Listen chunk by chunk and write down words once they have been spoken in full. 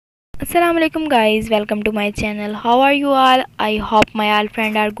Assalamualaikum guys, welcome to my channel. How are you all? I hope my all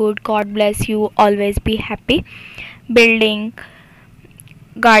friends are good. God bless you. Always be happy. Building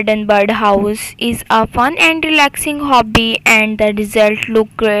garden bird house is a fun and relaxing hobby, and the results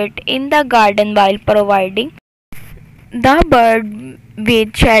look great in the garden while providing the bird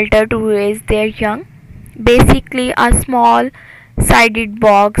with shelter to raise their young. Basically, a small sided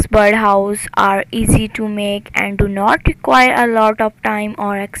box birdhouse are easy to make and do not require a lot of time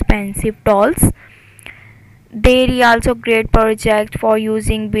or expensive tools. They are also great project for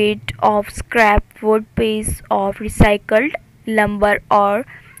using bit of scrap wood, piece of recycled lumber or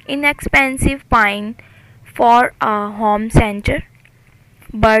inexpensive pine for a home center.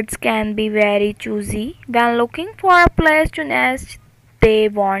 Birds can be very choosy when looking for a place to nest. They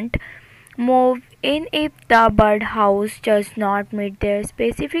won't move in if the birdhouse does not meet their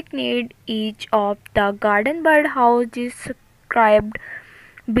specific need. Each of the garden birdhouse described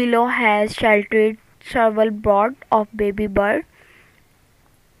below has sheltered several brood of baby bird.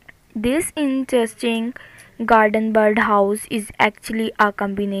 This interesting garden birdhouse is actually a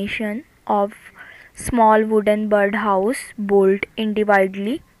combination of small wooden birdhouse built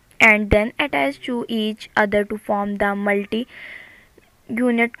individually and then attached to each other to form the multi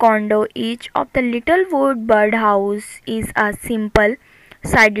unit condo. Each of the little wood birdhouse is a simple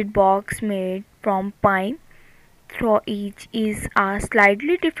sided box made from pine, though each is a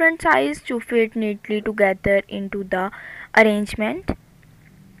slightly different size to fit neatly together into the arrangement.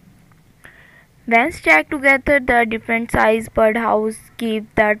 When stacked together, the different size birdhouse give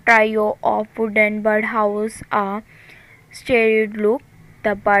the trio of wooden birdhouse a steried look.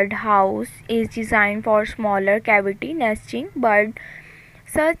 The birdhouse is designed for smaller cavity nesting birds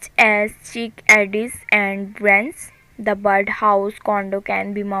such as chickadees and wrens. The birdhouse condo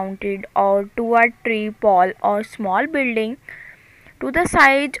can be mounted or to a tree pole or small building to the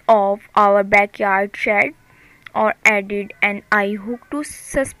side of our backyard shed, or added an eye hook to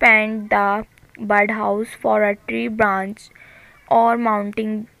suspend the birdhouse for a tree branch or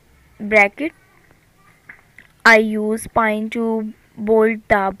mounting bracket. I use pine to bolt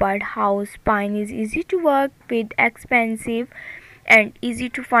the birdhouse. Pine is easy to work with, expensive and easy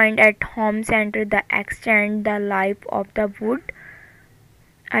to find at home center that extend the life of the wood.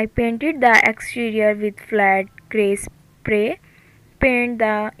 I painted the exterior with flat gray spray paint.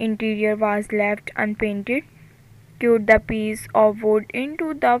 The interior was left unpainted. Cut the piece of wood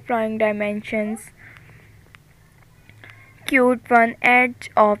into the following dimensions. Cut one edge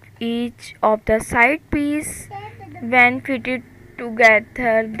of each of the side piece. When fitted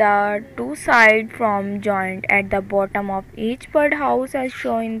together, the two sides form joint at the bottom of each birdhouse as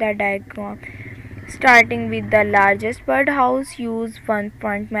shown in the diagram. Starting with the largest birdhouse, use one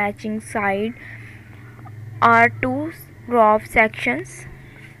front matching side or two roof sections.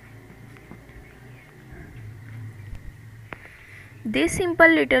 This simple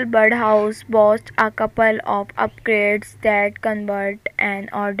little birdhouse boasts a couple of upgrades that convert an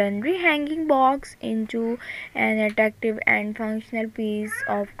ordinary hanging box into an attractive and functional piece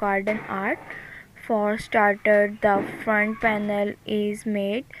of garden art. For starters, the front panel is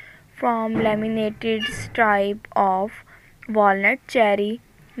made from laminated stripe of walnut, cherry,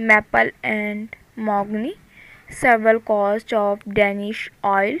 maple and mahogany. Several coats of Danish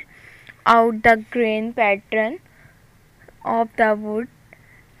oil out the grain pattern of the wood.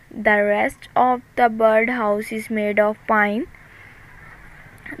 The rest of the birdhouse is made of pine.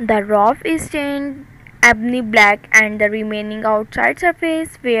 The roof is stained ebony black and the remaining outside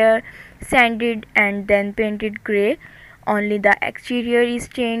surface were sanded and then painted grey. Only the exterior is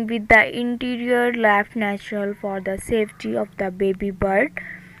stained with the interior left natural for the safety of the baby bird.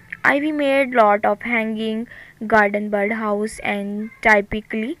 Ivy made lot of hanging garden birdhouse, and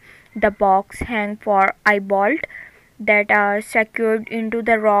typically the box hang for eyebolt that are secured into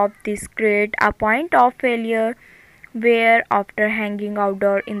the roof. This creates a point of failure where after hanging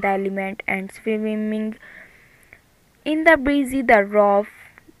outdoor in the element and swimming in the breezy, the roof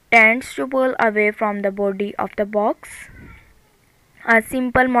tends to pull away from the body of the box. A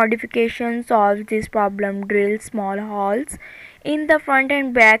simple modification solves this problem. Drill small holes in the front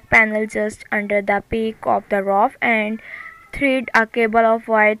and back panel just under the peak of the roof and thread a cable of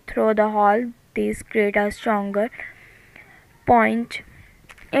wire through the hole. This creates a stronger point.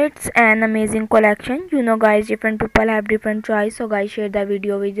 It's an amazing collection. Guys, different people have different choice, so guys, share the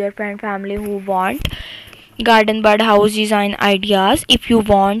video with your friend family who want garden bird house design ideas. If you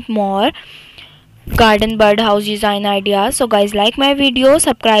want more garden bird house design ideas, so guys, like my video,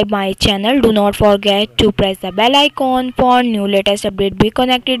 subscribe my channel, do not forget to press the bell icon for new latest update. Be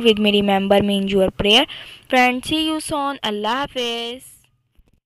connected with me, remember me in your prayer. Friends, see you soon. Allah Hafiz.